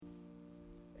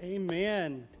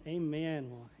Amen. Amen.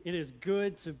 Well, it is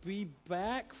good to be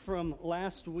back from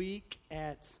last week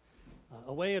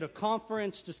away at a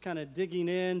conference, just kind of digging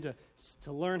in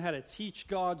to learn how to teach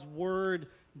God's Word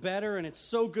better. And it's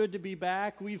so good to be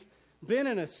back. We've been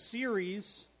in a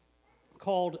series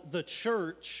called The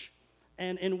Church.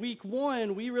 And in week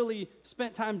one, we really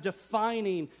spent time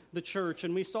defining the church.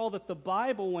 And we saw that the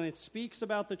Bible, when it speaks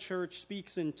about the church,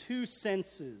 speaks in two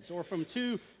senses or from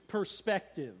two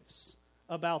perspectives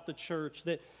about the church.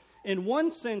 That in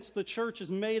one sense, the church is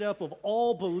made up of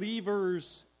all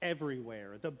believers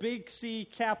everywhere. The big C,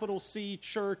 capital C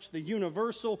church, the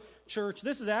universal church.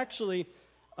 This is actually,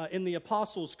 in the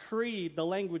Apostles' Creed, the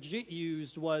language it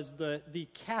used was the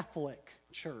Catholic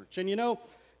church. And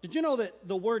did you know that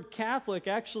the word Catholic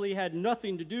actually had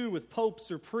nothing to do with popes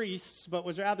or priests, but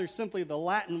was rather simply the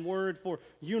Latin word for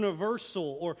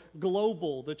universal or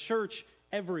global, the church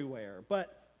everywhere?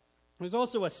 But there's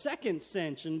also a second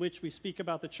sense in which we speak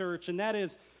about the church, and that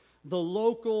is the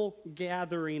local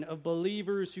gathering of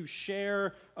believers who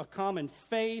share a common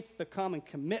faith, a common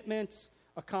commitment,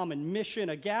 a common mission,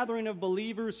 a gathering of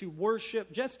believers who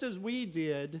worship just as we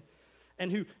did,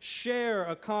 and who share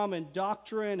a common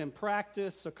doctrine and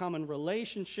practice, a common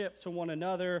relationship to one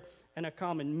another, and a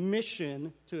common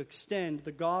mission to extend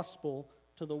the gospel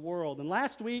to the world. And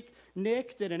last week,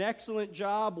 Nick did an excellent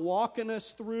job walking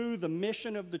us through the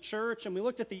mission of the church, and we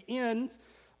looked at the end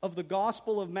of the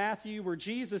Gospel of Matthew where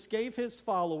Jesus gave his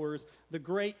followers the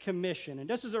Great Commission. And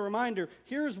just as a reminder,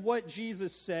 here's what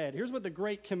Jesus said. Here's what the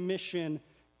Great Commission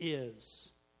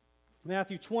is.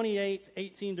 Matthew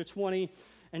 28:18-20.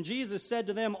 And Jesus said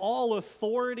to them, "All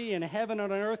authority in heaven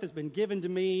and on earth has been given to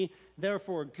me.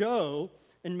 Therefore go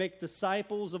and make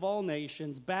disciples of all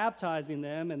nations, baptizing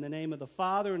them in the name of the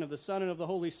Father and of the Son and of the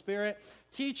Holy Spirit,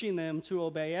 teaching them to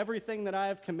obey everything that I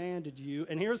have commanded you."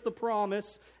 And here's the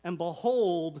promise, "And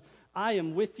behold, I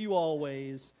am with you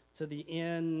always to the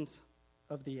end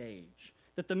of the age."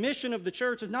 That the mission of the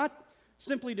church is not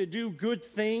simply to do good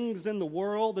things in the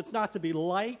world. It's not to be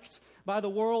liked by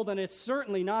the world, and it's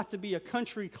certainly not to be a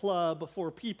country club for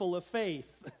people of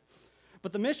faith.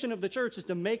 But the mission of the church is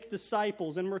to make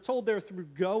disciples, and we're told there through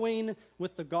going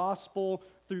with the gospel,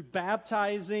 through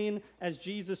baptizing as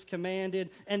Jesus commanded,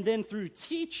 and then through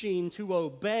teaching to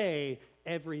obey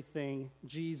everything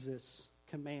Jesus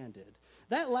commanded.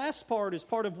 That last part is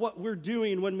part of what we're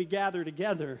doing when we gather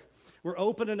together. We're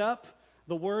opening up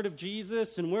the word of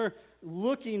Jesus, and we're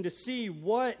looking to see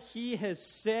what he has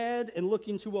said and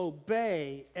looking to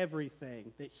obey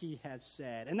everything that he has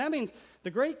said. And that means the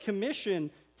Great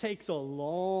Commission takes a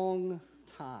long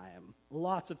time,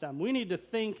 lots of time. We need to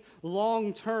think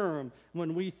long term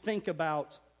when we think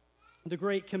about the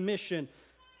Great Commission,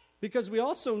 because we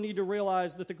also need to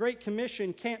realize that the Great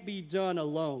Commission can't be done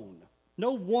alone.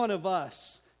 No one of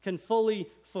us can fully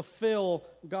fulfill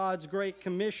God's Great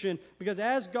Commission, because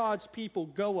as God's people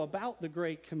go about the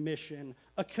Great Commission,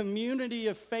 a community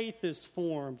of faith is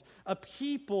formed, a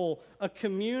people, a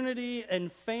community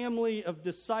and family of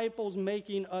disciples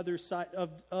making other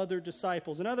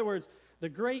disciples. In other words, the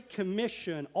Great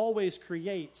Commission always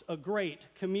creates a great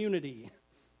community.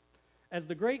 As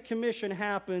the Great Commission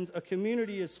happens, a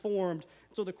community is formed.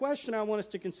 So the question I want us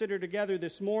to consider together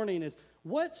this morning is,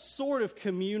 what sort of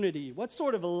community, what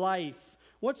sort of life,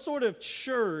 what sort of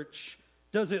church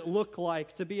does it look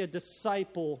like to be a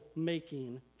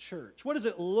disciple-making church? What does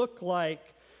it look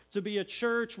like to be a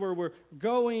church where we're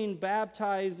going,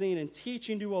 baptizing, and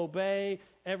teaching to obey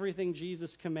everything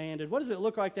Jesus commanded? What does it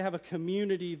look like to have a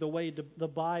community the way the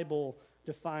Bible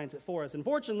defines it for us?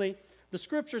 Unfortunately, the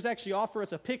Scriptures actually offer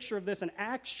us a picture of this in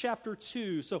Acts chapter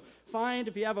 2. So find,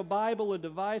 if you have a Bible, a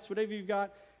device, whatever you've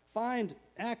got, find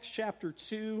Acts chapter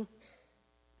 2.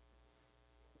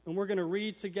 And we're going to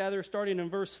read together starting in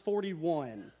verse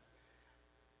 41.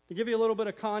 To give you a little bit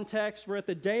of context, we're at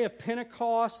the day of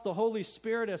Pentecost. The Holy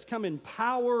Spirit has come in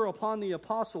power upon the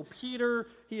Apostle Peter.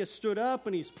 He has stood up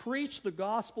and he's preached the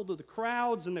gospel to the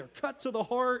crowds, and they're cut to the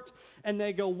heart. And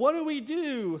they go, "What do we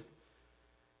do?"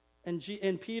 And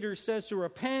Peter says to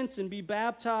repent and be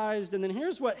baptized. And then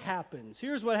here's what happens.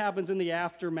 Here's what happens in the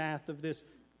aftermath of this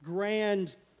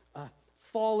grand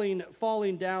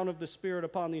falling down of the Spirit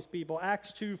upon these people.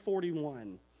 Acts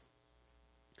 2:41.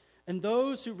 "And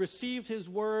those who received his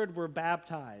word were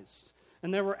baptized.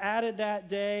 And there were added that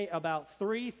day about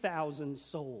 3,000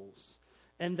 souls.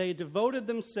 And they devoted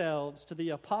themselves to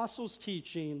the apostles'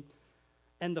 teaching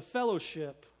and the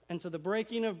fellowship and to the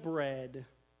breaking of bread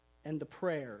and the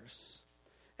prayers."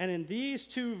 And in these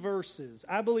two verses,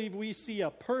 I believe we see a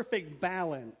perfect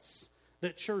balance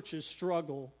that churches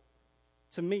struggle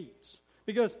to meet.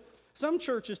 Because Some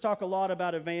churches talk a lot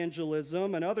about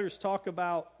evangelism, and others talk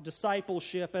about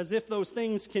discipleship as if those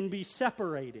things can be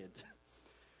separated.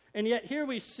 And yet here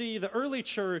we see the early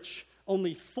church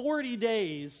only 40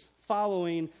 days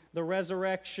following the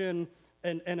resurrection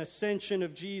and ascension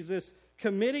of Jesus,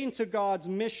 committing to God's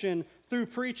mission through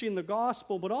preaching the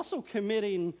gospel, but also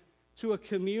committing to a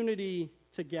community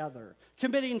together.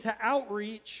 Committing to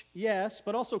outreach, yes,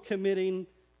 but also committing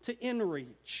to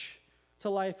inreach, to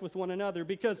life with one another.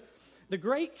 Because the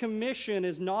Great Commission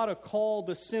is not a call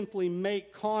to simply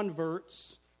make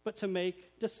converts, but to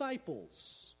make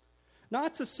disciples.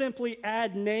 Not to simply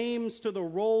add names to the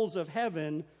rolls of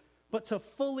heaven, but to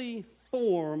fully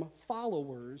form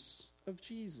followers of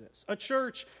Jesus. A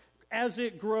church, as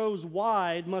it grows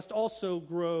wide, must also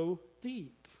grow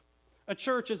deep. A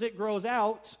church, as it grows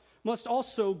out, must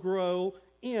also grow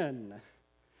in.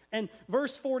 And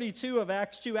verse 42 of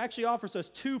Acts 2 actually offers us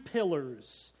two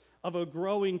pillars of a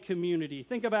growing community.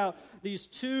 Think about these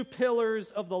two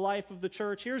pillars of the life of the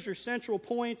church. Here's your central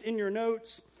point in your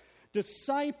notes.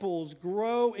 Disciples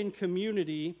grow in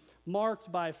community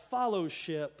marked by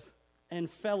fellowship and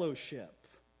fellowship.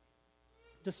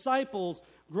 Disciples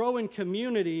grow in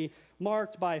community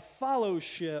marked by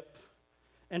fellowship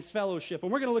and fellowship.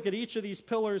 And we're going to look at each of these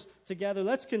pillars together.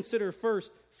 Let's consider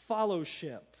first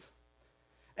fellowship.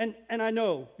 And I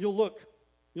know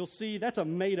you'll see that's a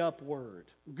made-up word.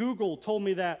 Google told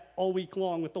me that all week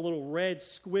long with the little red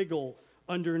squiggle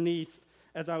underneath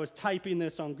as I was typing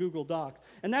this on Google Docs.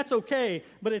 And that's okay,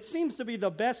 but it seems to be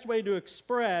the best way to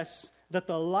express that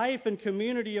the life and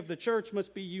community of the church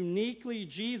must be uniquely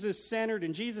Jesus-centered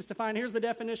and Jesus-defined. Here's the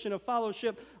definition of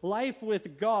fellowship: life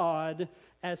with God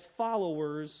as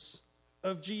followers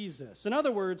of Jesus. In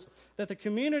other words, that the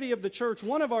community of the church,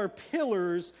 one of our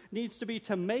pillars, needs to be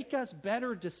to make us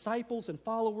better disciples and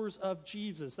followers of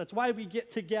Jesus. That's why we get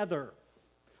together.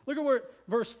 Look at what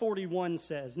verse 41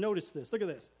 says. Notice this. Look at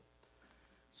this.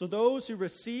 So those who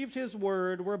received his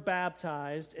word were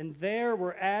baptized, and there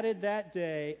were added that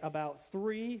day about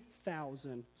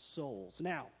 3,000 souls.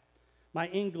 Now, my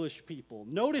English people,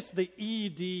 notice the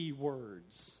ED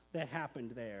words that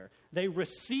happened there. They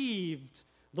received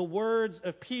the words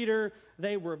of Peter,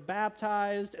 they were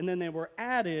baptized, and then they were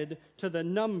added to the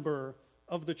number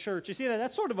of the church. You see that?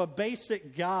 That's sort of a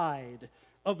basic guide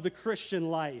of the Christian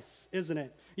life, isn't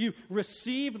it? You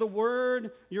receive the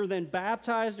word, you're then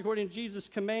baptized according to Jesus'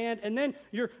 command, and then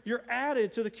you're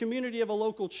added to the community of a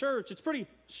local church. It's pretty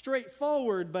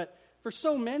straightforward, but for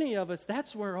so many of us,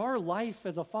 that's where our life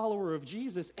as a follower of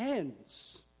Jesus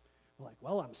ends. We're like,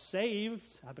 well, I'm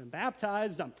saved, I've been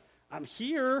baptized, I'm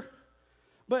here.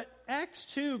 But Acts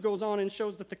 2 goes on and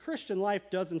shows that the Christian life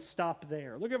doesn't stop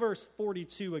there. Look at verse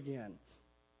 42 again.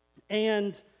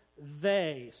 And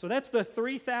they. So that's the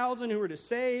 3,000 who were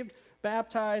saved,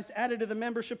 baptized, added to the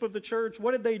membership of the church.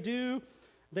 What did they do?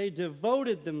 They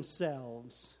devoted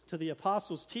themselves to the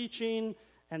apostles' teaching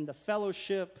and the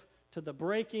fellowship, to the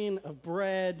breaking of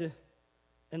bread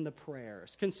and the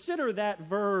prayers. Consider that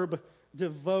verb,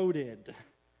 devoted.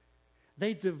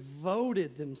 They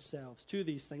devoted themselves to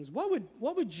these things. What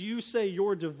would you say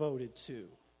you're devoted to?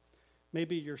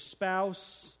 Maybe your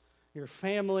spouse, your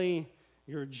family,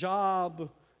 your job,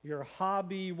 your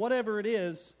hobby, whatever it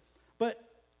is. But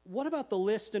what about the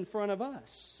list in front of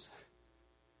us?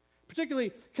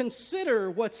 Particularly, consider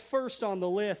what's first on the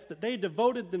list, that they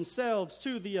devoted themselves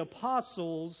to the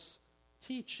apostles'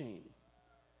 teaching.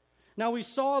 Now, we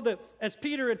saw that as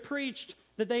Peter had preached,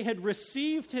 that they had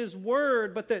received his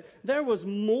word, but that there was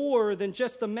more than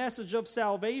just the message of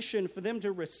salvation for them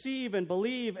to receive and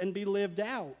believe and be lived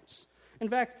out. In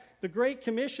fact, the Great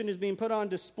Commission is being put on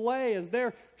display as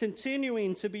they're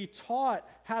continuing to be taught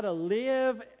how to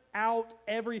live out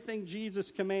everything Jesus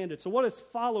commanded. So what does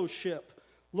fellowship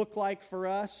look like for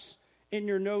us? In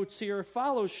your notes here,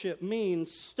 fellowship means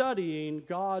studying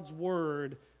God's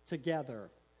word together.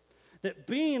 That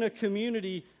being a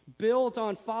community built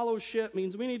on fellowship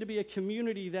means we need to be a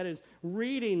community that is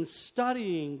reading,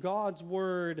 studying God's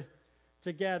word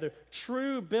together.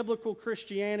 True biblical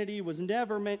Christianity was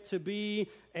never meant to be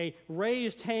a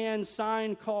raised hand,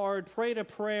 sign card, pray to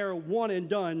prayer, one and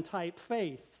done type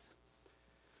faith.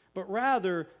 But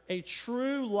rather, a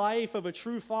true life of a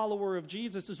true follower of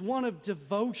Jesus is one of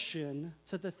devotion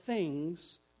to the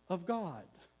things of God.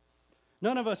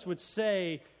 None of us would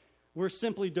say we're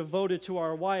simply devoted to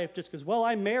our wife just because, well,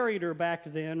 I married her back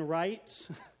then, right?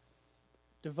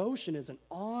 Devotion is an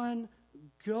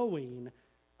ongoing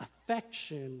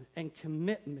affection and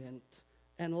commitment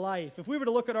and life. If we were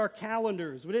to look at our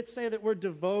calendars, would it say that we're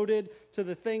devoted to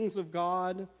the things of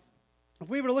God? If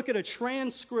we were to look at a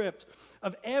transcript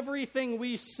of everything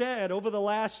we said over the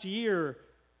last year,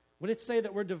 would it say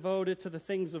that we're devoted to the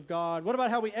things of God? What about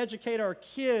how we educate our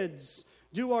kids,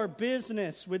 do our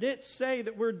business? Would it say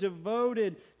that we're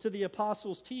devoted to the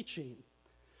apostles' teaching?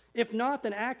 If not,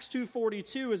 then Acts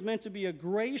 2:42 is meant to be a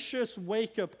gracious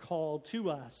wake-up call to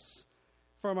us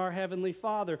from our Heavenly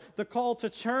Father. The call to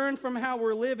turn from how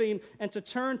we're living and to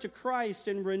turn to Christ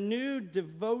in renewed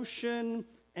devotion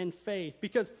and faith.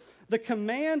 Because the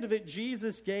command that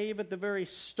Jesus gave at the very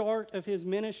start of his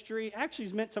ministry actually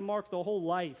is meant to mark the whole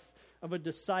life of a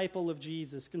disciple of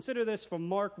Jesus. Consider this from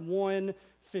Mark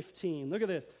 1:15. Look at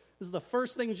this. This is the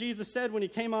first thing Jesus said when he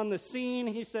came on the scene.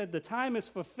 He said, "The time is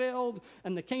fulfilled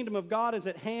and the kingdom of God is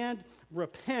at hand.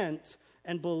 Repent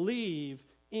and believe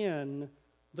in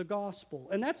the gospel."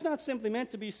 And that's not simply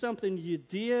meant to be something you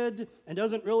did and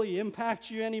doesn't really impact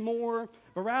you anymore,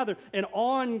 but rather an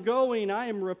ongoing, I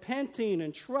am repenting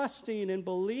and trusting and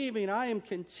believing. I am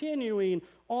continuing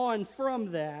on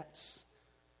from that,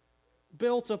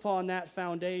 built upon that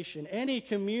foundation. Any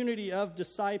community of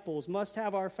disciples must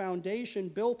have our foundation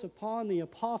built upon the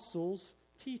apostles'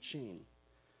 teaching.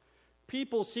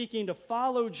 People seeking to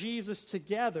follow Jesus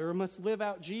together must live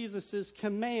out Jesus'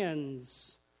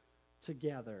 commands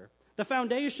together. The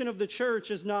foundation of the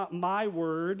church is not my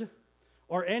word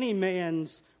or any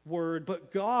man's word,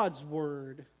 but God's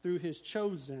word through his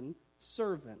chosen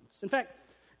servants. In fact,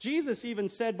 Jesus even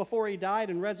said before he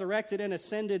died and resurrected and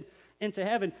ascended into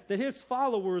heaven that his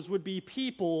followers would be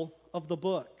people of the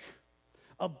book.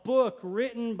 A book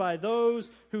written by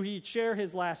those who he'd share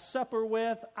his Last Supper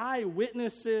with,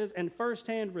 eyewitnesses and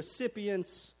firsthand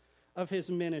recipients of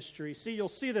his ministry. See, you'll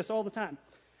see this all the time.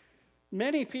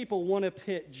 Many people want to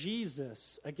pit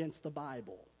Jesus against the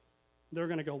Bible. They're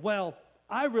going to go, well,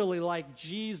 I really like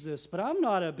Jesus, but I'm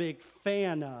not a big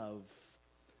fan of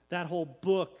that whole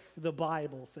book, the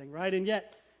Bible thing, right? And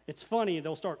yet, it's funny,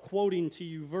 they'll start quoting to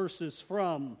you verses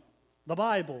from the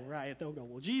Bible, right? They'll go,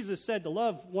 well, Jesus said to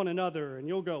love one another, and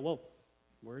you'll go, well,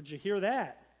 where'd you hear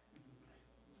that?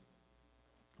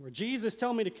 Or Jesus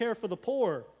tell me to care for the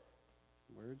poor.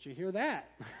 Where'd you hear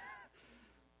that?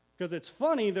 Because it's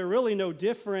funny, they're really no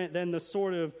different than the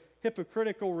sort of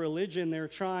hypocritical religion they're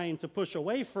trying to push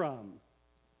away from.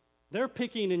 They're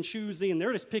picking and choosing,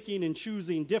 they're just picking and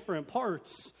choosing different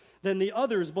parts than the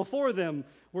others before them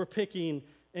were picking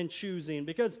and choosing.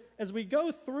 Because as we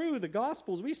go through the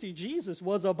Gospels, we see Jesus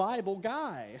was a Bible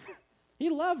guy.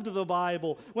 He loved the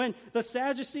Bible. When the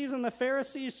Sadducees and the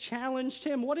Pharisees challenged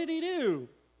him, what did he do?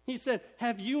 He said,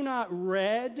 "Have you not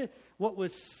read what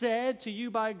was said to you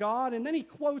by God?" And then he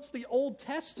quotes the Old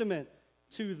Testament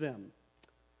to them.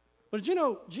 But did you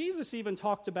know, Jesus even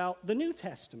talked about the New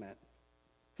Testament.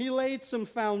 He laid some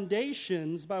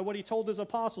foundations by what he told his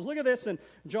apostles. Look at this in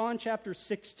John chapter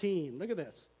 16. Look at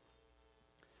this.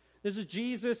 This is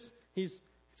Jesus. He's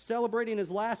celebrating his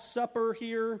Last Supper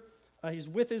here. He's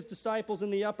with his disciples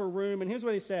in the upper room. And here's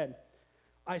what he said.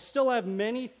 "I still have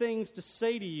many things to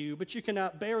say to you, but you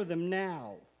cannot bear them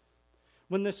now.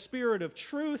 When the Spirit of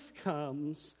truth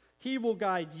comes, he will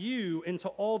guide you into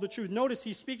all the truth." Notice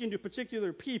he's speaking to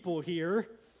particular people here.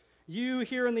 You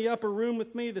here in the upper room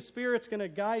with me, the Spirit's going to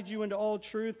guide you into all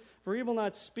truth. For he will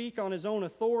not speak on his own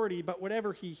authority, but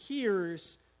whatever he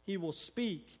hears, he will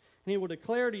speak. And he will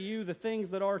declare to you the things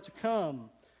that are to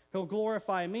come. He'll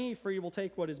glorify me, for he will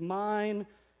take what is mine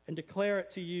and declare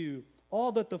it to you.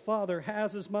 All that the Father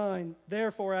has is mine.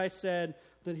 Therefore I said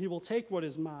that he will take what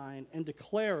is mine and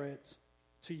declare it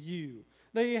to you.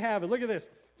 There you have it. Look at this.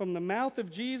 From the mouth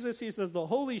of Jesus, he says the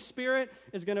Holy Spirit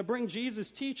is going to bring Jesus'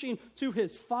 teaching to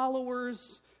his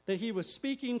followers that he was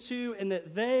speaking to, and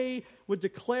that they would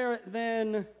declare it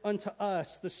then unto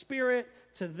us. The Spirit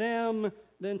to them,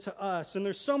 then to us. And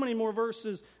there's so many more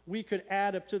verses we could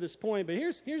add up to this point, but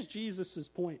here's Jesus'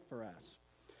 point for us.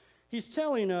 He's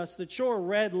telling us that your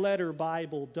red letter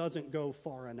Bible doesn't go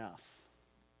far enough.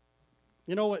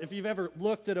 You know what, if you've ever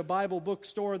looked at a Bible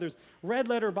bookstore, there's red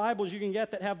letter Bibles you can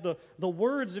get that have the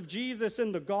words of Jesus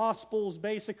and the Gospels,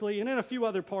 basically, and then a few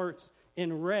other parts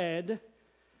in red.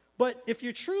 But if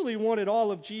you truly wanted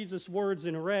all of Jesus' words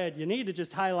in red, you need to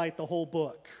just highlight the whole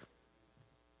book.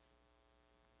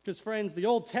 Because, friends, the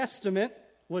Old Testament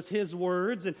was his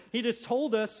words, and he just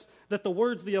told us that the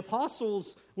words the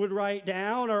apostles would write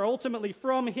down are ultimately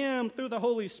from him through the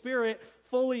Holy Spirit,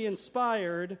 fully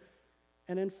inspired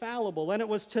and infallible. And it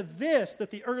was to this that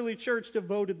the early church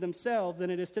devoted themselves,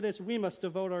 and it is to this we must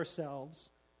devote ourselves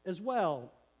as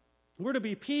well. We're to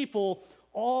be people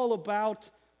all about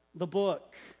the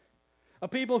book. A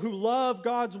people who love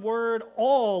God's word,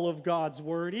 all of God's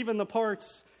word, even the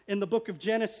parts in the book of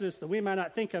Genesis that we might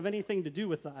not think have anything to do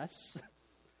with us.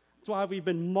 That's why we've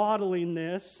been modeling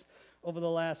this over the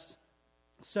last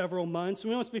several months. We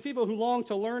must be people who long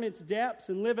to learn its depths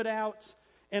and live it out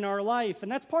in our life.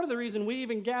 And that's part of the reason we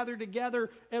even gather together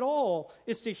at all,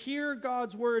 is to hear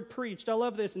God's word preached. I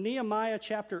love this. Nehemiah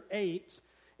chapter 8,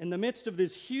 in the midst of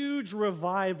this huge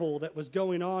revival that was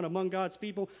going on among God's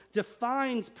people,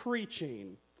 defines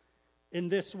preaching in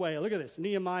this way. Look at this,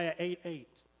 Nehemiah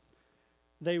 8:8.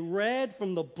 They read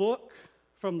from the book,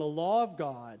 from the law of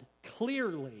God,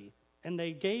 clearly, and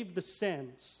they gave the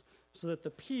sense so that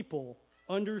the people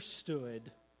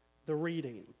understood the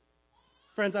reading.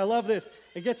 Friends, I love this.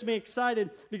 It gets me excited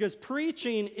because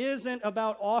preaching isn't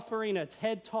about offering a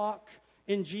TED Talk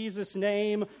in Jesus'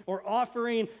 name or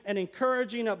offering an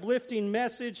encouraging, uplifting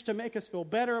message to make us feel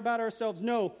better about ourselves.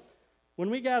 No, when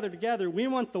we gather together, we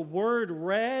want the word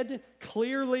read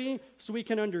clearly so we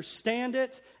can understand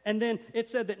it. And then it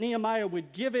said that Nehemiah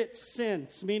would give it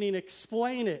sense, meaning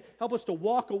explain it, help us to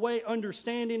walk away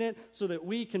understanding it so that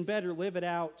we can better live it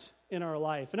out in our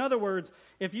life. In other words,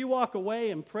 if you walk away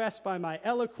impressed by my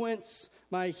eloquence,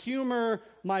 my humor,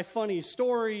 my funny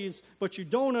stories, but you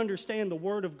don't understand the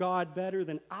Word of God better,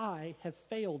 then I have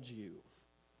failed you.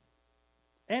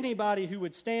 Anybody who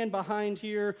would stand behind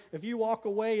here, if you walk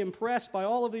away impressed by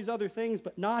all of these other things,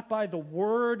 but not by the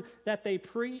Word that they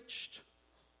preached,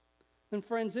 then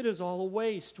friends, it is all a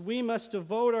waste. We must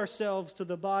devote ourselves to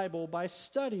the Bible by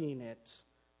studying it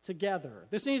together.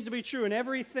 This needs to be true in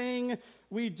everything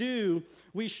we do.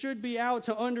 We should be out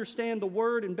to understand the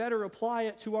Word and better apply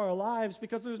it to our lives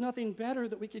because there's nothing better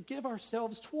that we could give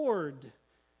ourselves toward.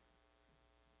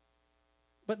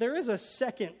 But there is a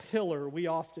second pillar we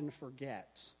often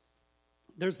forget.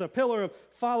 There's the pillar of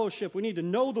fellowship. We need to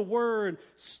know the Word,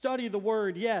 study the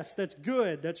Word. Yes, that's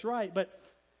good, that's right. But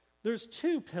there's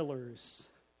two pillars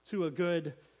to a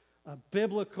good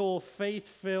biblical,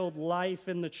 faith-filled life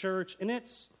in the church. And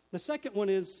the second one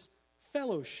is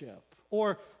fellowship,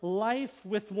 or life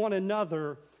with one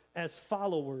another as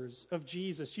followers of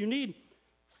Jesus. You need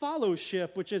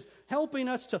fellowship, which is helping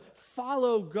us to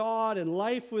follow God and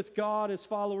life with God as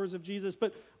followers of Jesus.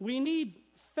 But we need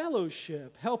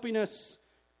fellowship, helping us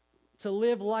to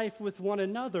live life with one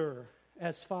another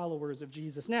as followers of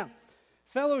Jesus. Now,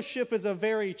 fellowship is a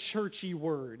very churchy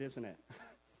word, isn't it?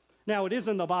 Now, it is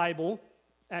in the Bible,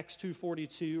 Acts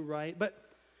 2:42, right? But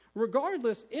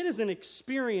regardless, it is an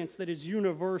experience that is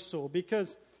universal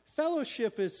because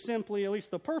fellowship is simply, at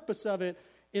least the purpose of it,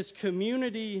 is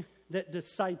community that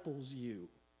disciples you.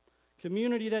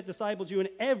 Community that disciples you, and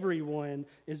everyone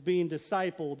is being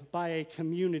discipled by a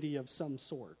community of some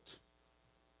sort.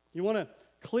 You want a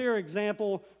clear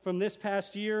example from this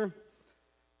past year?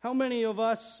 How many of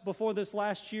us before this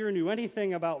last year knew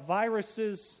anything about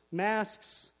viruses,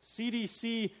 masks,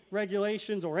 CDC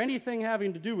regulations, or anything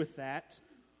having to do with that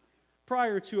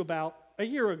prior to about a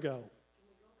year ago?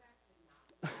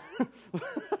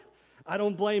 I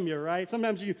don't blame you, right?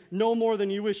 Sometimes you know more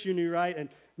than you wish you knew, right? And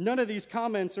none of these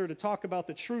comments are to talk about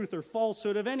the truth or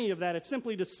falsehood of any of that. It's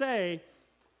simply to say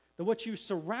that what you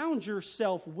surround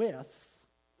yourself with,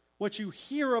 what you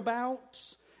hear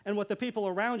about, and what the people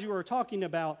around you are talking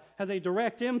about has a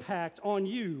direct impact on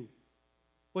you.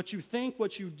 What you think,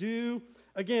 what you do.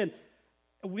 Again,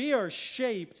 we are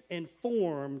shaped and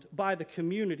formed by the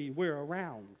community we're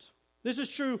around. This is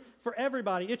true for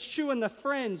everybody. It's true in the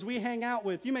friends we hang out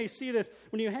with. You may see this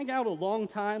when you hang out a long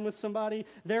time with somebody,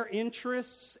 their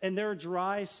interests and their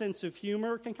dry sense of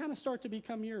humor can kind of start to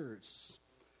become yours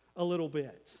a little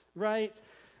bit, right?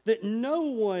 That no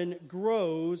one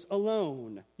grows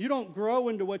alone. You don't grow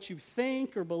into what you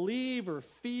think or believe or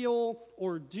feel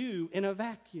or do in a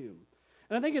vacuum.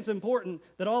 And I think it's important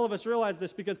that all of us realize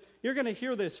this because you're going to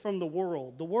hear this from the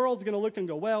world. The world's going to look and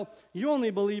go, well, you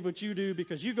only believe what you do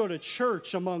because you go to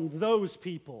church among those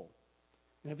people.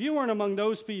 And if you weren't among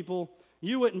those people,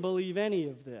 you wouldn't believe any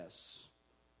of this.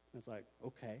 It's like,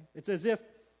 okay. It's as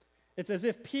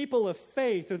if people of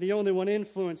faith are the only one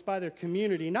influenced by their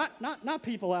community, not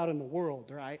people out in the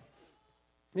world, right?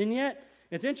 And yet,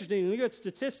 it's interesting, when you look at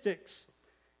statistics,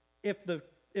 if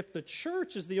the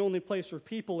church is the only place where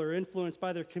people are influenced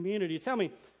by their community, tell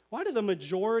me, why do the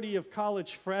majority of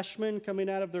college freshmen coming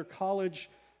out of their college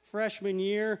freshman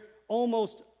year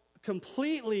almost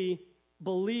completely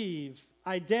believe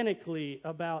identically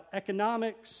about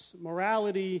economics,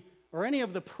 morality, or any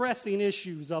of the pressing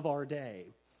issues of our day?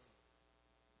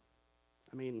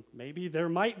 I mean, maybe there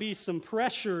might be some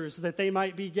pressures that they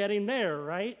might be getting there,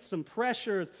 right? Some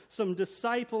pressures, some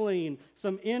discipling,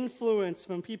 some influence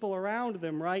from people around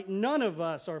them, right? None of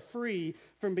us are free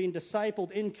from being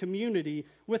discipled in community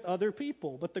with other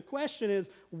people. But the question is,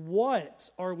 what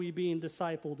are we being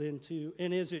discipled into?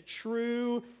 And is it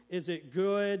true? Is it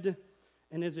good?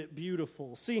 And is it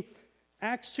beautiful? See,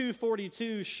 Acts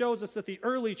 2:42 shows us that the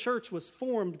early church was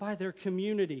formed by their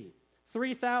community.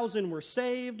 3,000 were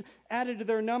saved, added to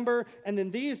their number, and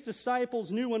then these disciples,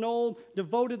 new and old,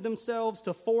 devoted themselves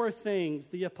to four things: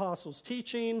 the apostles'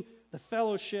 teaching, the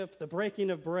fellowship, the breaking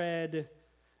of bread,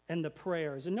 and the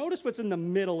prayers. And notice what's in the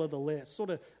middle of the list,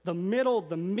 sort of the middle,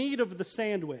 the meat of the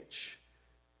sandwich: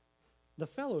 the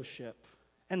fellowship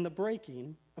and the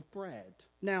breaking of bread.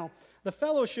 Now, the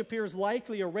fellowship here is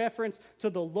likely a reference to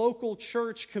the local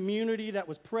church community that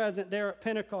was present there at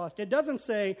Pentecost. It doesn't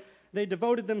say they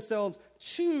devoted themselves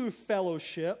to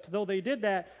fellowship, though they did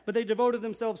that, but they devoted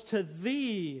themselves to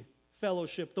the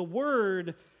fellowship. The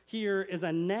word here is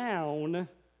a noun,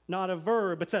 not a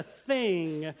verb. It's a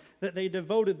thing that they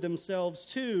devoted themselves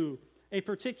to, a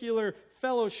particular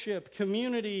fellowship,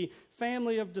 community,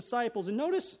 family of disciples. And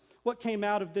notice what came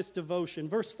out of this devotion.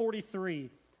 Verse 43,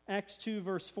 Acts 2,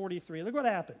 verse 43. Look what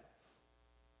happened.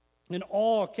 And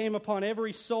awe came upon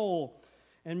every soul,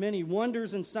 and many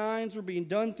wonders and signs were being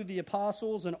done through the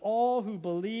apostles, and all who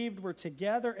believed were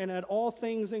together and had all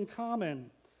things in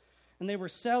common. And they were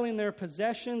selling their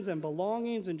possessions and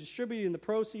belongings and distributing the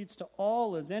proceeds to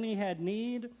all as any had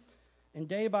need. And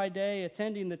day by day,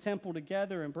 attending the temple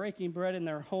together and breaking bread in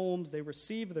their homes, they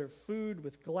received their food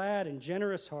with glad and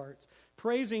generous hearts,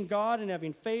 praising God and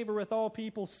having favor with all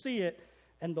people. See it.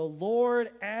 And the Lord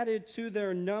added to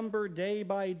their number day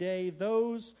by day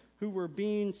those who were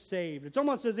being saved. It's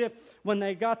almost as if when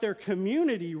they got their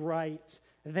community right,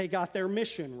 they got their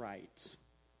mission right. Do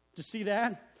you see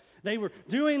that? They were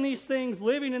doing these things,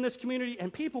 living in this community,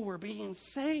 and people were being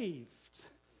saved.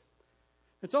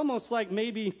 It's almost like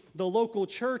maybe the local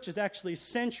church is actually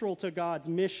central to God's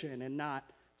mission and not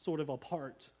sort of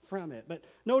apart from it. But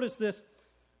notice this.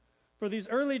 For these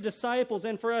early disciples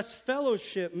and for us,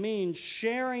 fellowship means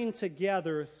sharing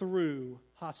together through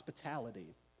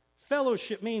hospitality.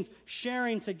 Fellowship means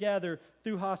sharing together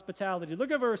through hospitality.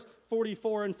 Look at verse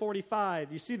 44 and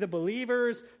 45. You see the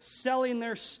believers selling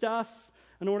their stuff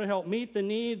in order to help meet the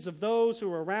needs of those who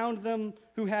were around them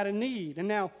who had a need. And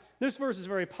now, this verse is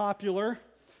very popular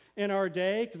in our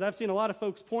day because I've seen a lot of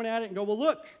folks point at it and go, well,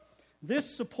 look, this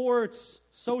supports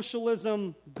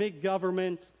socialism, big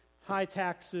government, high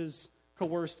taxes,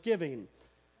 coerced giving.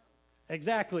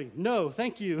 Exactly. No,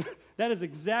 thank you. That is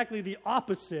exactly the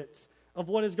opposite of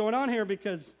what is going on here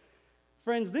because,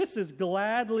 friends, this is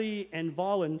gladly and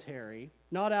voluntary,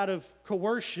 not out of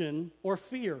coercion or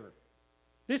fear.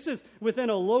 This is within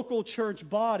a local church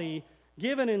body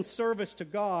given in service to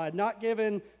God, not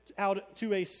given out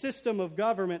to a system of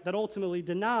government that ultimately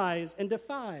denies and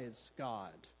defies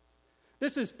God.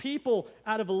 This is people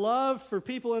out of love for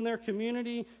people in their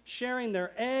community, sharing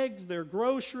their eggs, their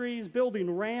groceries, building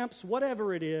ramps,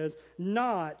 whatever it is,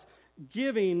 not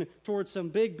giving towards some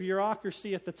big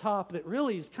bureaucracy at the top that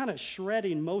really is kind of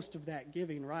shredding most of that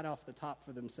giving right off the top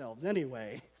for themselves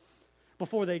anyway,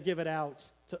 before they give it out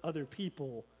to other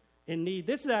people in need.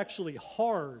 This is actually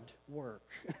hard work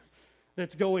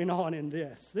that's going on in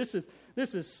this. This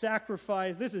is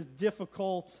sacrifice. This is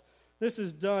difficult. This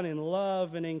is done in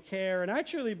love and in care. And I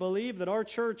truly believe that our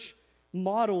church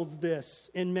models this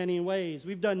in many ways.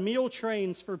 We've done meal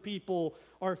trains for people,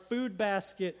 our food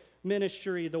basket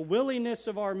ministry, the willingness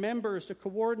of our members to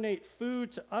coordinate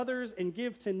food to others and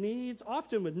give to needs,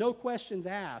 often with no questions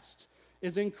asked,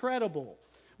 is incredible.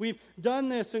 We've done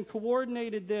this and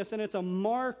coordinated this, and it's a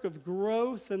mark of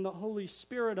growth in the Holy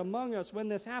Spirit among us when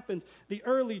this happens. The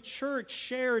early church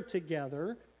shared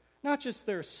together, not just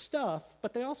their stuff,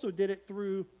 but they also did it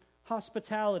through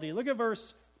hospitality. Look at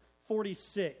verse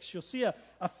 46. You'll see a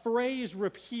phrase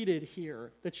repeated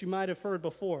here that you might have heard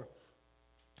before.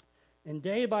 And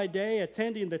day by day,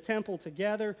 attending the temple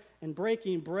together and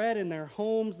breaking bread in their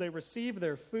homes, they received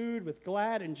their food with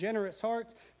glad and generous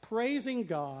hearts, praising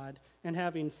God and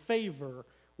having favor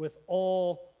with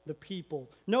all the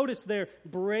people. Notice there,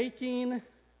 breaking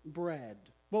bread.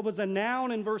 What was a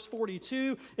noun in verse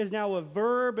 42 is now a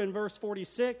verb in verse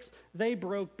 46. They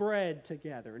broke bread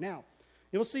together. Now,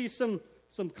 you'll see some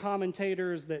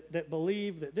commentators that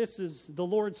believe that this is the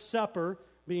Lord's Supper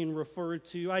being referred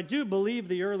to. I do believe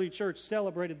the early church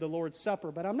celebrated the Lord's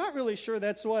Supper, but I'm not really sure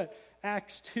that's what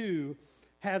Acts 2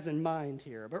 has in mind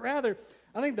here. But rather,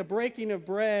 I think the breaking of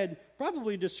bread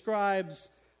probably describes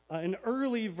an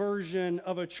early version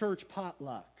of a church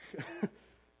potluck.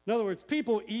 In other words,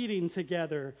 people eating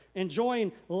together,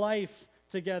 enjoying life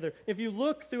together. If you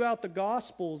look throughout the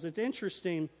Gospels, it's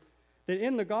interesting that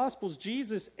in the Gospels,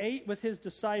 Jesus ate with his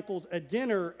disciples a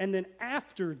dinner, and then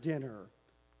after dinner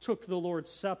took the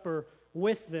Lord's Supper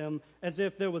with them, as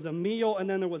if there was a meal and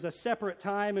then there was a separate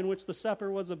time in which the supper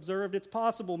was observed. It's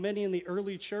possible many in the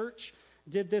early church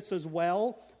did this as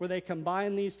well, where they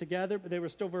combined these together, but they were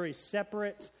still very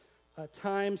separate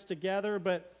times together.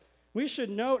 But we should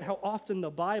note how often the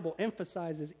Bible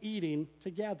emphasizes eating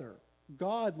together.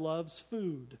 God loves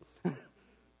food.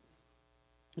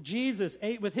 Jesus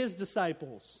ate with his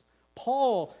disciples.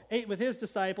 Paul ate with his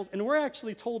disciples, and we're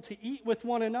actually told to eat with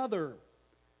one another.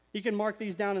 You can mark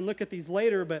these down and look at these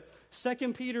later, but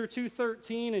 2 Peter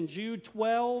 2:13 and Jude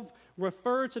 12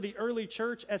 refer to the early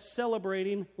church as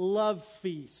celebrating love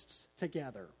feasts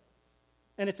together.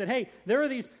 And it said, hey, there are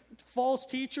these false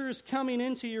teachers coming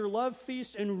into your love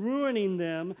feast and ruining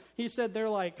them. He said they're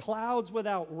like clouds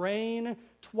without rain,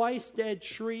 twice dead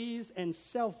trees, and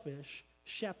selfish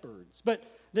shepherds. But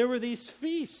there were these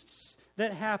feasts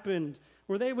that happened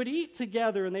where they would eat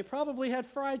together, and they probably had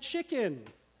fried chicken,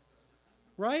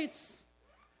 right?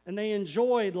 And they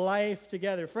enjoyed life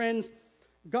together. Friends,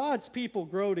 God's people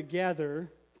grow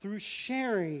together through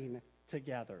sharing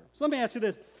together. So let me ask you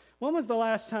this. When was the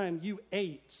last time you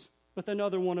ate with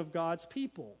another one of God's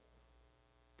people?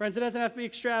 Friends, it doesn't have to be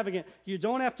extravagant. You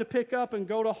don't have to pick up and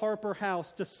go to Harper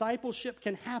House. Discipleship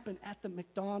can happen at the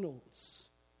McDonald's.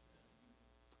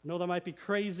 I know that might be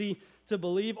crazy to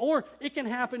believe, or it can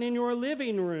happen in your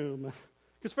living room.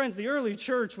 Because, friends, the early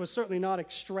church was certainly not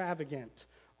extravagant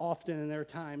often in their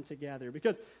time together,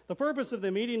 because the purpose of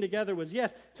them eating together was,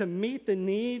 yes, to meet the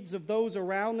needs of those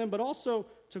around them, but also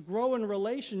to grow in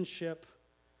relationship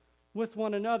with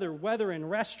one another, whether in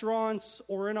restaurants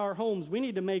or in our homes. We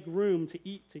need to make room to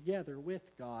eat together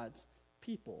with God's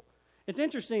people. It's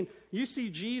interesting, you see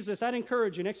Jesus, I'd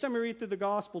encourage you, next time you read through the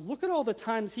Gospels, look at all the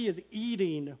times he is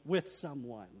eating with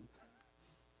someone.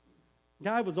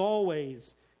 God was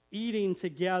always eating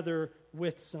together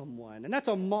with someone. And that's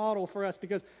a model for us,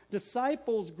 because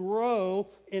disciples grow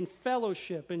in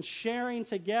fellowship and sharing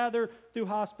together through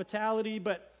hospitality,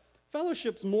 but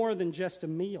fellowship's more than just a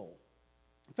meal.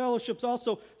 Fellowship's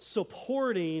also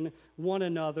supporting one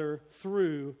another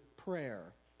through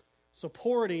prayer.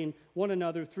 Supporting one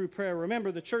another through prayer.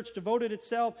 Remember, the church devoted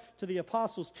itself to the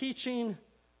apostles' teaching,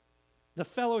 the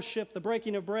fellowship, the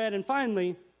breaking of bread, and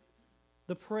finally,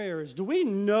 the prayers. Do we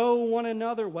know one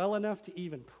another well enough to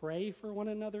even pray for one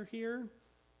another here?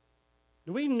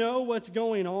 Do we know what's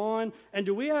going on? And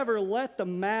do we ever let the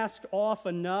mask off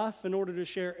enough in order to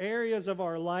share areas of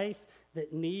our life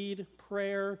that need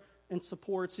prayer and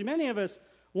support? See, many of us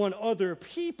want other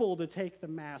people to take the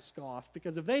mask off,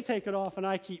 because if they take it off and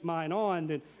I keep mine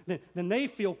on, then they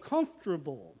feel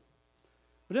comfortable.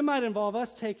 But it might involve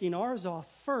us taking ours off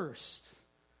first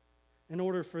in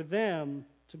order for them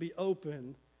to be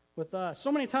open with us.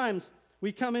 So many times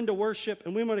we come into worship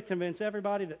and we want to convince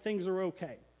everybody that things are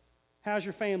okay. How's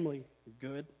your family?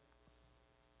 Good.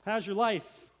 How's your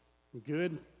life?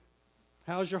 Good.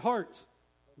 How's your heart?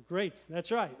 Great.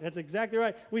 That's right. That's exactly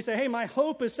right. We say, hey, my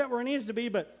hope is set where it needs to be,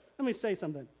 but let me say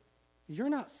something. You're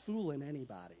not fooling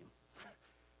anybody.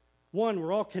 One,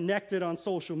 we're all connected on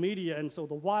social media, and so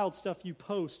the wild stuff you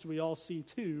post, we all see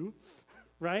too,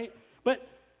 right? But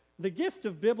the gift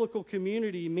of biblical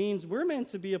community means we're meant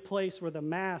to be a place where the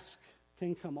mask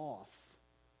can come off.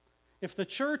 If the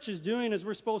church is doing as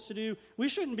we're supposed to do, we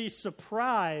shouldn't be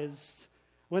surprised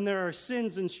when there are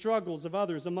sins and struggles of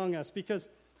others among us, because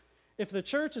if the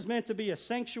church is meant to be a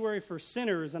sanctuary for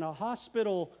sinners and a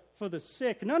hospital for the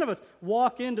sick, none of us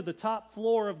walk into the top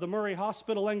floor of the Murray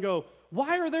Hospital and go,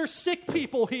 why are there sick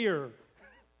people here?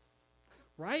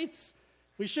 Right?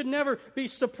 We should never be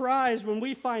surprised when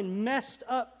we find messed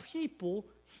up people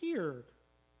here,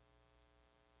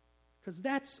 because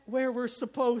that's where we're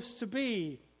supposed to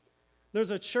be.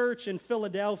 There's a church in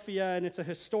Philadelphia, and it's a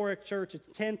historic church. It's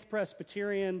 10th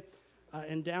Presbyterian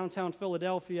in downtown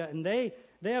Philadelphia, and they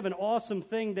have an awesome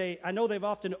thing. I know they've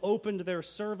often opened their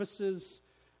services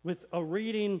with a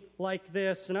reading like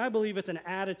this, and I believe it's an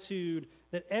attitude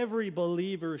that every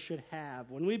believer should have.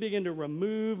 When we begin to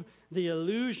remove the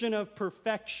illusion of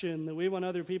perfection that we want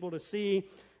other people to see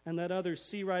and let others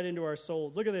see right into our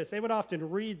souls. Look at this. They would often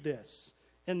read this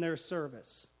in their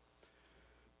service.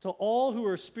 To all who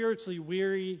are spiritually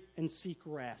weary and seek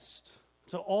rest,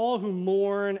 to all who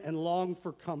mourn and long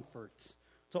for comfort,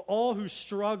 to all who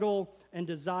struggle and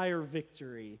desire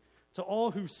victory, to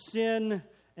all who sin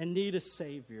and need a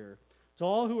Savior, to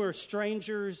all who are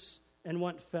strangers and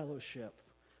want fellowship,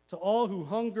 to all who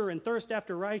hunger and thirst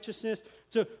after righteousness,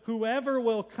 to whoever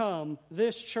will come,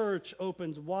 this church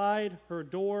opens wide her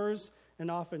doors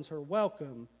and offers her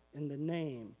welcome in the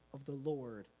name of the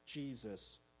Lord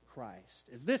Jesus Christ.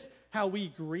 Is this how we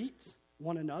greet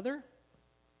one another?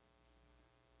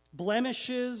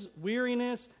 Blemishes,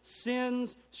 weariness,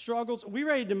 sins, struggles. We're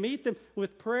ready to meet them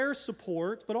with prayer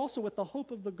support, but also with the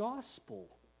hope of the gospel.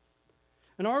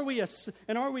 And are we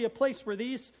a place where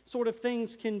these sort of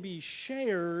things can be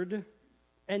shared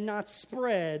and not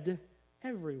spread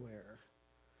everywhere?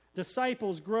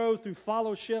 Disciples grow through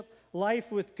fellowship,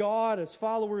 life with God as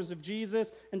followers of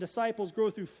Jesus, and disciples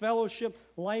grow through fellowship,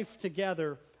 life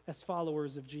together as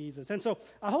followers of Jesus. And so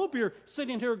I hope you're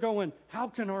sitting here going, how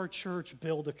can our church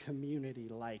build a community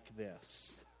like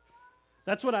this?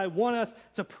 That's what I want us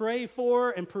to pray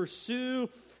for and pursue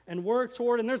and work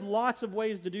toward. And there's lots of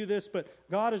ways to do this, but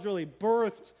God has really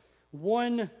birthed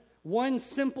one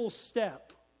simple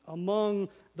step among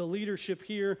the leadership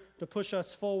here to push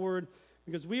us forward,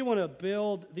 because we want to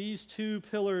build these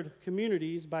two-pillared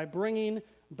communities by bringing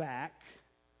back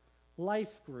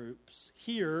life groups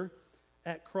here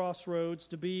at Crossroads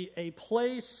to be a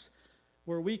place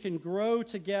where we can grow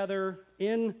together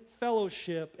in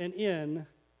fellowship and in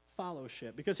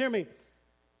fellowship. Because hear me,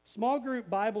 small group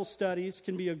Bible studies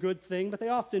can be a good thing, but they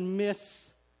often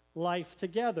miss life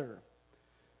together.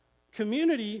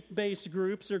 Community-based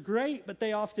groups are great, but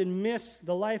they often miss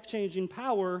the life-changing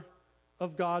power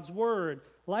of God's Word.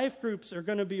 Life groups are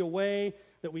going to be a way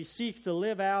that we seek to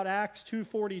live out Acts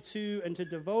 2:42 and to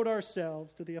devote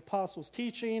ourselves to the apostles'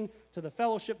 teaching, to the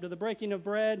fellowship, to the breaking of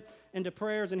bread, and to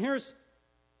prayers. And here's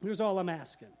all I'm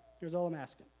asking.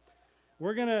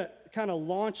 We're going to kind of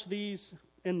launch these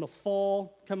in the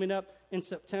fall, coming up in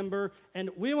September, and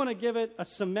we want to give it a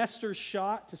semester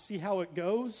shot to see how it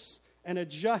goes and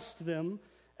adjust them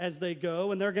as they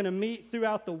go. And they're going to meet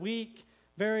throughout the week,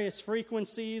 various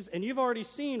frequencies, and you've already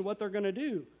seen what they're going to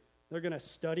do. They're going to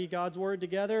study God's Word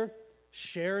together,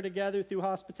 share together through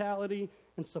hospitality,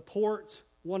 and support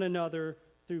one another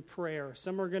through prayer.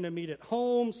 Some are going to meet at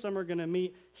home, some are going to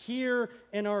meet here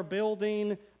in our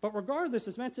building, but regardless,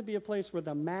 it's meant to be a place where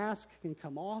the mask can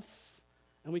come off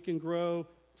and we can grow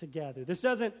together. This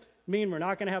doesn't mean we're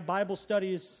not going to have Bible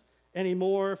studies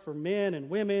anymore for men and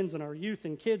women's and our youth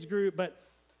and kids group, but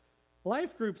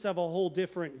life groups have a whole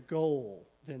different goal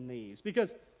than these,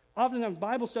 because oftentimes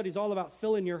Bible study is all about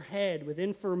filling your head with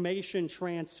information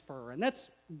transfer, and that's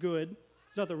good.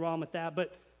 There's nothing wrong with that,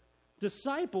 but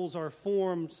disciples are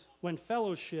formed when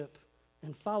fellowship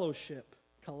and fellowship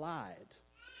collide.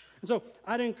 And so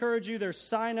I'd encourage you, there's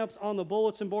sign-ups on the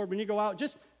bulletin board. When you go out,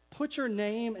 just put your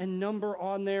name and number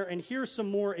on there, and here's some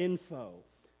more info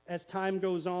as time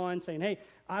goes on, saying, hey,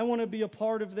 I want to be a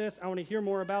part of this. I want to hear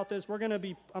more about this. I'm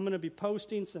going to be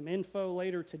posting some info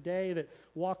later today that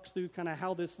walks through kind of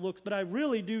how this looks. But I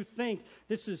really do think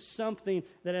this is something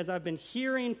that, as I've been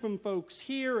hearing from folks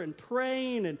here and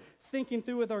praying and thinking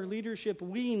through with our leadership,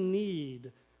 we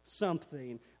need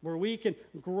something where we can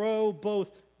grow both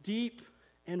deep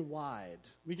and wide.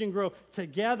 We can grow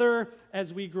together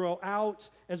as we grow out,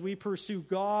 as we pursue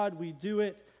God. We do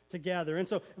it together. And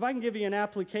so if I can give you an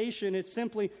application, it's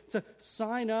simply to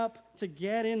sign up to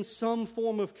get in some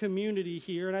form of community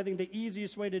here. And I think the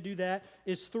easiest way to do that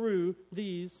is through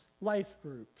these life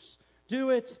groups. Do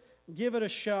it, give it a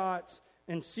shot,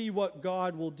 and see what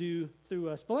God will do through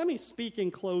us. But let me speak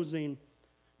in closing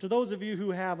to those of you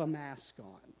who have a mask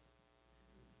on.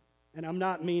 And I'm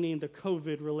not meaning the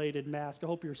COVID-related mask. I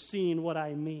hope you're seeing what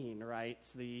I mean, right?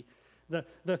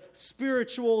 The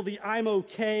spiritual, the I'm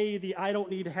okay, the I don't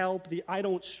need help, the I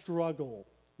don't struggle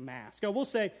mask. I will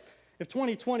say, if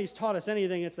 2020's taught us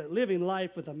anything, it's that living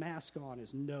life with a mask on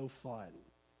is no fun,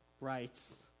 right?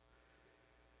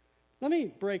 Let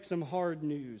me break some hard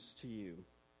news to you.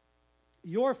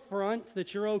 Your front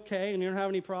that you're okay and you don't have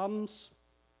any problems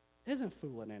isn't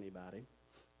fooling anybody.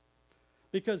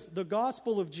 Because the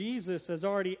gospel of Jesus has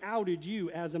already outed you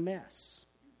as a mess.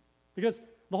 Because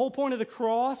the whole point of the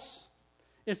cross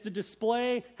is to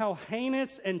display how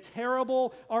heinous and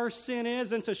terrible our sin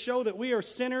is and to show that we are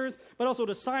sinners, but also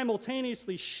to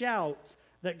simultaneously shout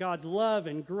that God's love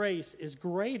and grace is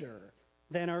greater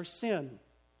than our sin.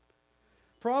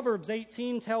 Proverbs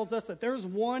 18 tells us that there's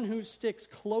one who sticks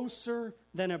closer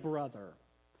than a brother.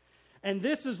 And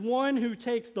this is one who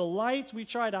takes the light we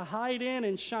try to hide in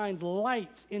and shines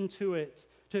light into it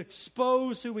to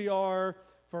expose who we are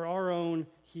for our own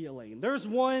healing. There's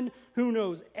one who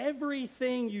knows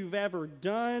everything you've ever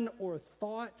done or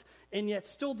thought and yet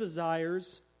still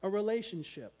desires a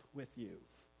relationship with you.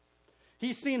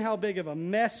 He's seen how big of a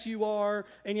mess you are,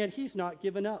 and yet he's not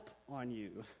given up on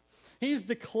you. He's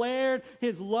declared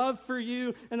his love for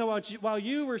you, and while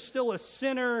you were still a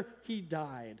sinner, he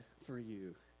died for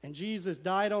you. And Jesus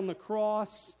died on the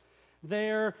cross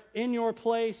there in your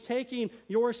place, taking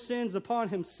your sins upon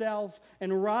himself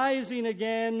and rising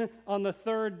again on the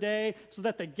third day so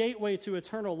that the gateway to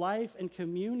eternal life and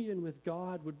communion with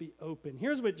God would be open.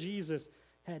 Here's what Jesus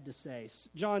had to say.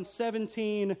 John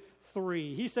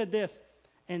 17:3. He said this,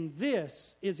 "And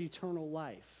this is eternal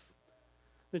life,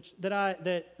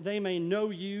 that they may know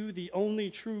you, the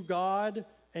only true God,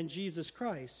 and Jesus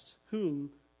Christ,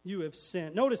 whom you have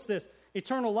sent." Notice this,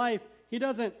 eternal life, he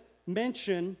doesn't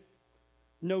mention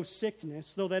no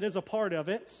sickness, though that is a part of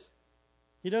it.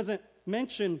 He doesn't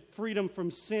mention freedom from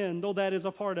sin, though that is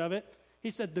a part of it. He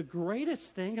said the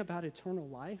greatest thing about eternal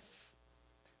life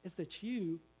is that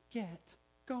you get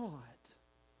God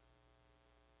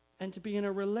and to be in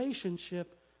a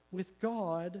relationship with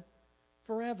God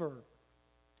forever.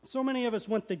 So many of us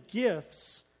want the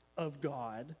gifts of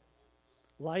God,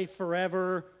 life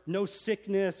forever, no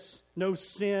sickness, no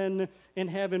sin in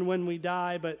heaven when we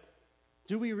die, but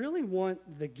do we really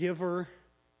want the giver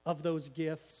of those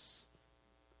gifts?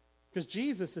 Because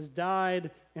Jesus has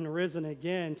died and risen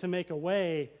again to make a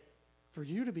way for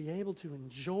you to be able to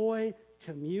enjoy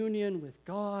communion with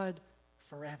God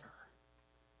forever.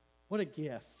 What a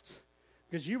gift.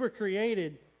 Because you were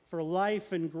created for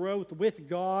life and growth with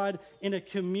God in a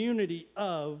community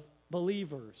of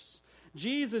believers.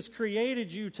 Jesus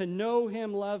created you to know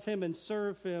him, love him, and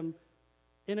serve him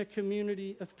in a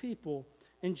community of people.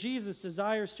 And Jesus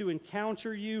desires to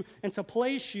encounter you and to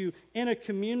place you in a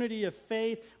community of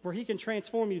faith where he can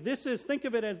transform you. Think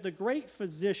of it as the great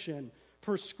physician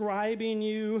prescribing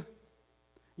you.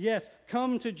 Yes,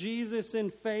 come to Jesus in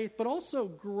faith, but also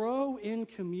grow in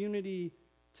community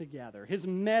together. His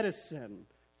medicine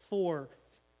for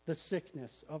the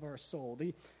sickness of our soul.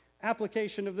 The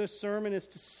application of this sermon is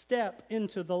to step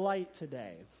into the light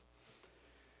today.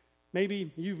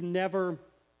 Maybe you've never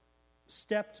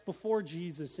stepped before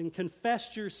Jesus and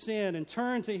confessed your sin and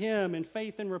turned to him in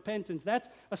faith and repentance. That's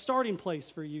a starting place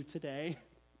for you today.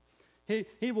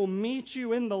 He will meet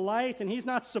you in the light, and he's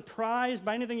not surprised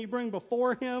by anything you bring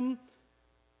before him,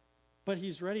 but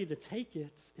he's ready to take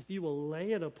it if you will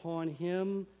lay it upon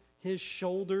him. His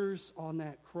shoulders on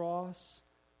that cross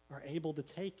are able to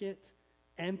take it,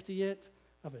 empty it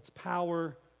of its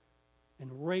power,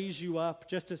 and raise you up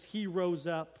just as he rose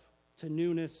up to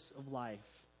newness of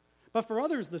life. But for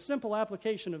others, the simple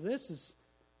application of this is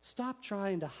stop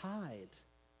trying to hide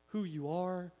who you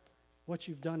are, what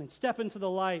you've done, and step into the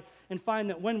light and find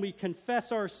that when we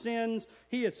confess our sins,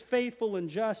 he is faithful and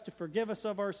just to forgive us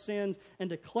of our sins and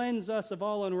to cleanse us of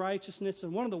all unrighteousness.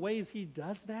 And one of the ways he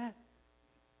does that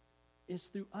is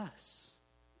through us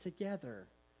together,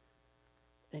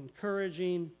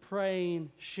 encouraging,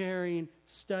 praying, sharing,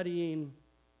 studying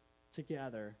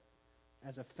together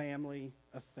as a family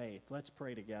of faith. Let's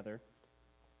pray together.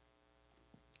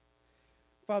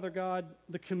 Father God,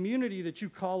 the community that you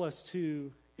call us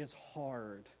to is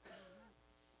hard.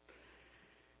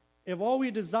 If all we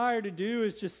desire to do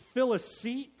is just fill a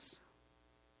seat,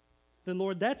 then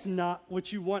Lord, that's not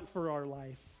what you want for our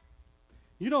life.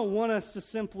 You don't want us to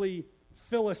simply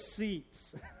fill a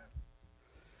seat.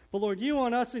 But Lord, you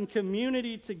want us in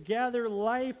community together,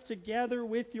 life together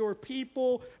with your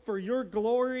people for your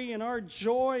glory and our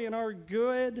joy and our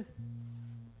good.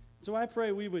 So I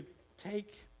pray we would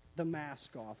take the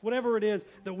mask off. Whatever it is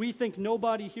that we think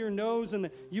nobody here knows and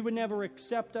that you would never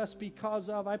accept us because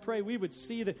of, I pray we would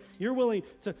see that you're willing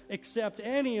to accept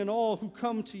any and all who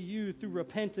come to you through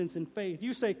repentance and faith.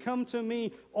 You say, come to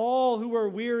me, all who are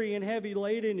weary and heavy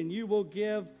laden, and you will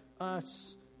give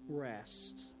us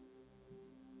rest.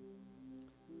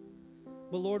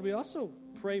 But Lord, we also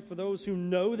pray for those who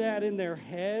know that in their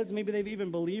heads. Maybe they've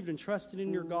even believed and trusted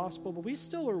in your gospel, but we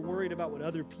still are worried about what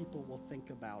other people will think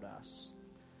about us.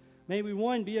 May we,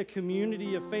 one, be a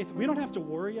community of faith. We don't have to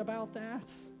worry about that.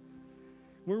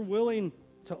 We're willing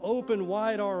to open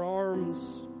wide our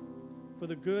arms for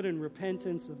the good and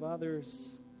repentance of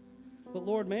others. But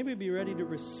Lord, may we be ready to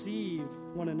receive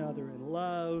one another in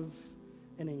love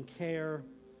and in care.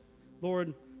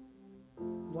 Lord,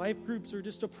 life groups are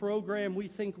just a program we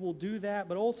think will do that,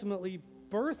 but ultimately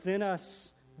birth in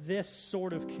us this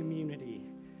sort of community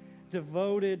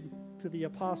devoted to the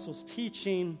apostles'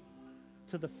 teaching,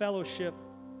 to the fellowship,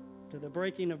 to the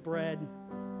breaking of bread,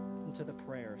 and to the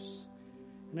prayers.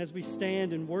 And as we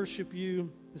stand and worship you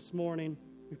this morning,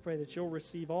 we pray that you'll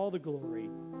receive all the glory.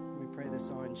 We pray this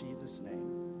all in Jesus'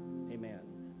 name. Amen.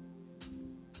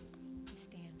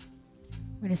 Stand.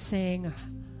 We're going to sing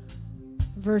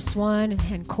verse 1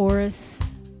 and chorus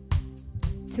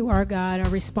to our God. Our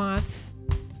response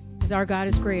is our God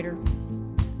is greater,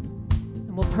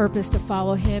 and we'll purpose to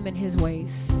follow him in his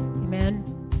ways. Amen.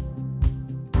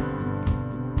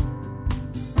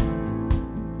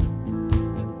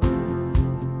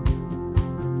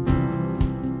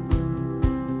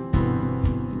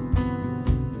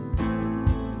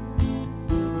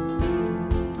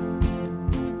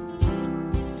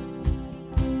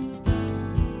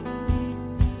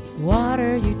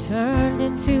 Water you turned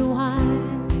into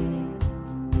wine,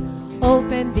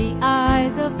 open the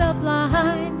eyes of the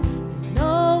blind. There's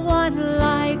no one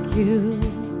like you,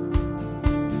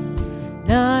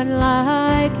 none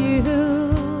like you.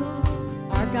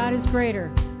 Our God is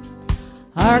greater,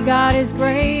 our God is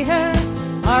greater,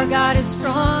 our God is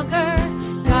stronger.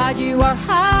 God, you are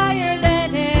higher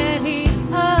than any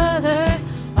other.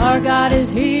 Our God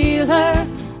is healer,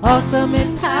 awesome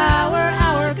in power.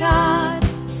 Our God,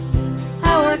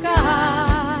 our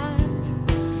God.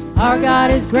 Our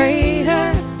God is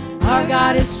greater, our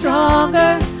God is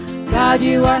stronger. God,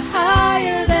 you are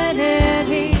higher than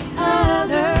any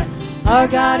other. Our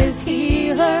God is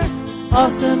healer,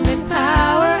 awesome in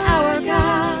power. Our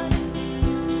God,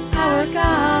 our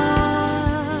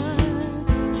God.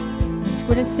 Let's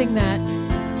go to sing that.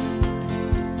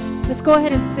 Let's go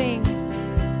ahead and sing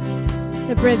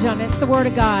the bridge on it. It's the Word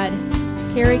of God.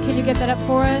 Carrie, can you get that up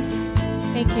for us?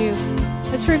 Thank you.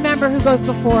 Let's remember who goes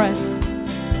before us.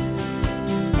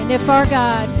 And if our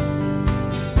God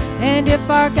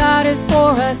is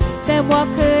for us, then what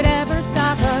could ever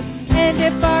stop us? And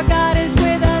if our God is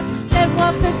with us, then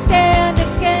what could stand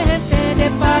against? And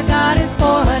if our God is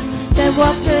for us, then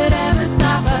what could ever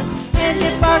stop us? And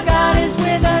if our God is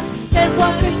with us, then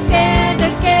what could stand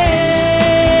against?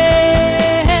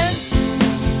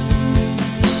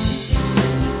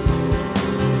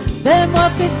 Then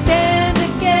what could stand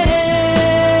against?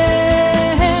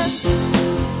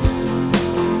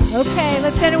 Okay,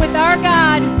 let's end it with our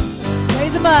God.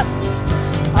 Raise him up.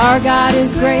 Our God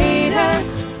is greater,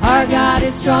 our God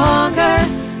is stronger.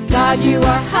 God, you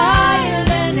are higher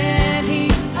than any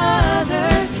other.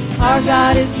 Our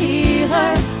God is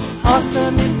healer,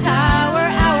 awesome in power.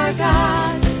 Our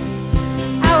God,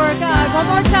 our God. One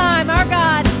more time, our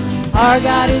God. Our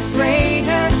God is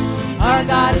greater, our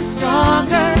God is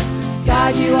stronger.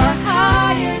 God, you are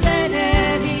higher than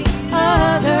any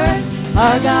other.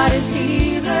 Our God is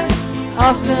healer,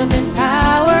 awesome in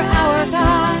power. Our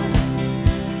God,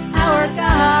 our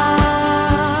God.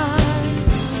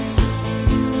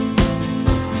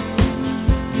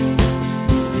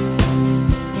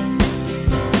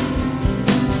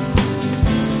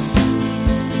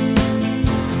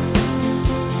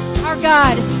 Our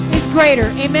God is greater.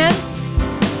 Amen?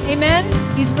 Amen?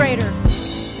 He's greater.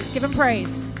 Let's give him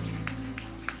praise.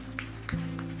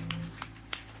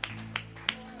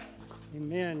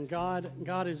 Amen.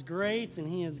 God is great, and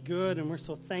he is good, and we're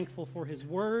so thankful for his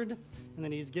word, and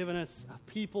that he's given us a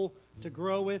people to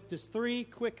grow with. Just three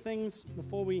quick things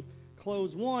before we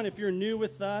close. One, if you're new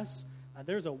with us,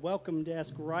 there's a welcome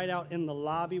desk right out in the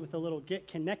lobby with a little Get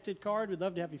Connected card. We'd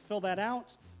love to have you fill that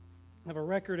out. Have a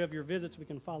record of your visits. We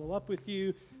can follow up with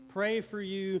you, pray for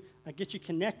you, get you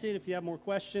connected if you have more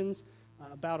questions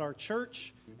about our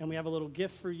church, and we have a little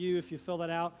gift for you if you fill that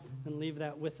out and leave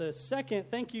that with us. Second,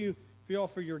 thank you for all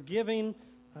for your giving.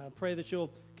 Pray that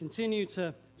you'll continue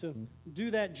to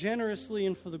do that generously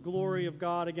and for the glory of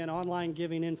God. Again, online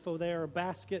giving info there,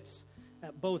 baskets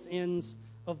at both ends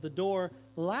of the door.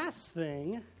 Last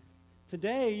thing,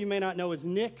 today you may not know is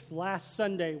Nick's last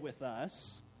Sunday with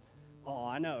us. Oh,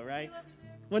 I know, right?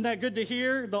 Wasn't that good to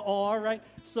hear? The awe, right?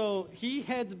 So he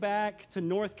heads back to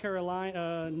North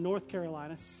Carolina,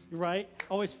 right?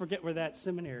 Always forget where that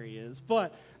seminary is.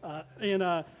 But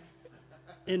in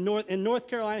North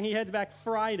Carolina, he heads back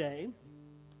Friday.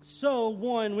 So,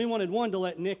 we wanted to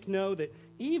let Nick know that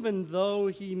even though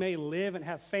he may live and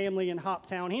have family in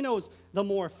Hoptown, he knows the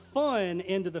more fun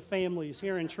end of the families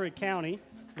here in Trigg County,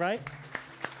 right?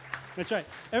 That's right.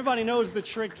 Everybody knows the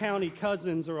Trigg County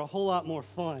cousins are a whole lot more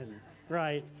fun,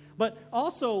 right? But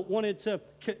also wanted to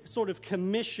sort of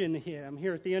commission him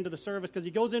here at the end of the service because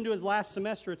he goes into his last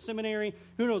semester at seminary.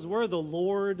 Who knows where the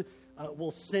Lord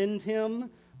will send him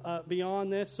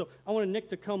beyond this. So I wanted Nick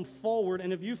to come forward,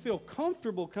 and if you feel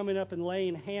comfortable coming up and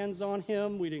laying hands on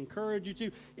him, we'd encourage you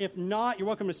to. If not, you're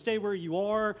welcome to stay where you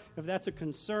are. If that's a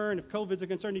concern, if COVID's a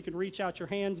concern, you can reach out your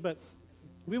hands. But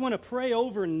we want to pray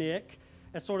over Nick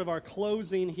as sort of our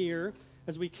closing here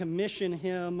as we commission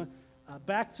him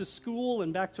back to school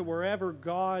and back to wherever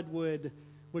God would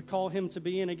call him to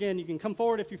be. And again, you can come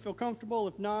forward if you feel comfortable.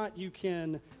 If not, you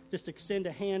can just extend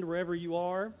a hand wherever you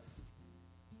are.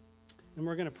 and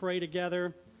we're going to pray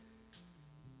together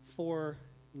for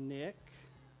Nick.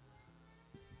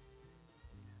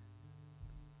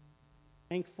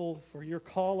 Thankful for your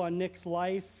call on Nick's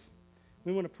life.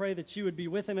 We want to pray that you would be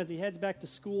with him as he heads back to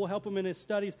school, help him in his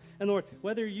studies. And Lord,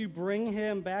 whether you bring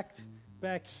him back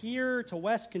here to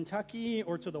West Kentucky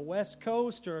or to the West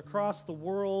Coast or across the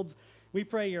world, we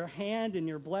pray your hand and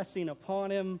your blessing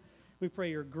upon him. We pray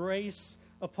your grace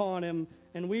upon him.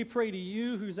 And we pray to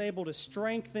you who's able to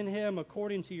strengthen him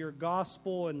according to your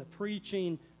gospel and the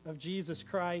preaching of Jesus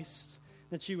Christ,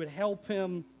 that you would help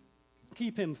him,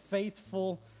 keep him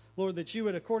faithful. Lord, that you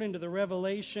would, according to the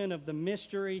revelation of the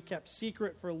mystery kept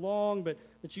secret for long, but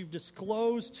that you've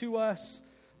disclosed to us,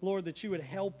 Lord, that you would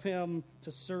help him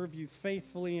to serve you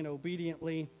faithfully and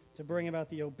obediently, to bring about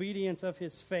the obedience of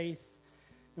his faith.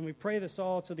 And we pray this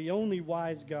all to the only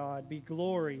wise God, be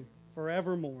glory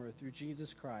forevermore through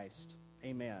Jesus Christ.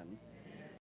 Amen.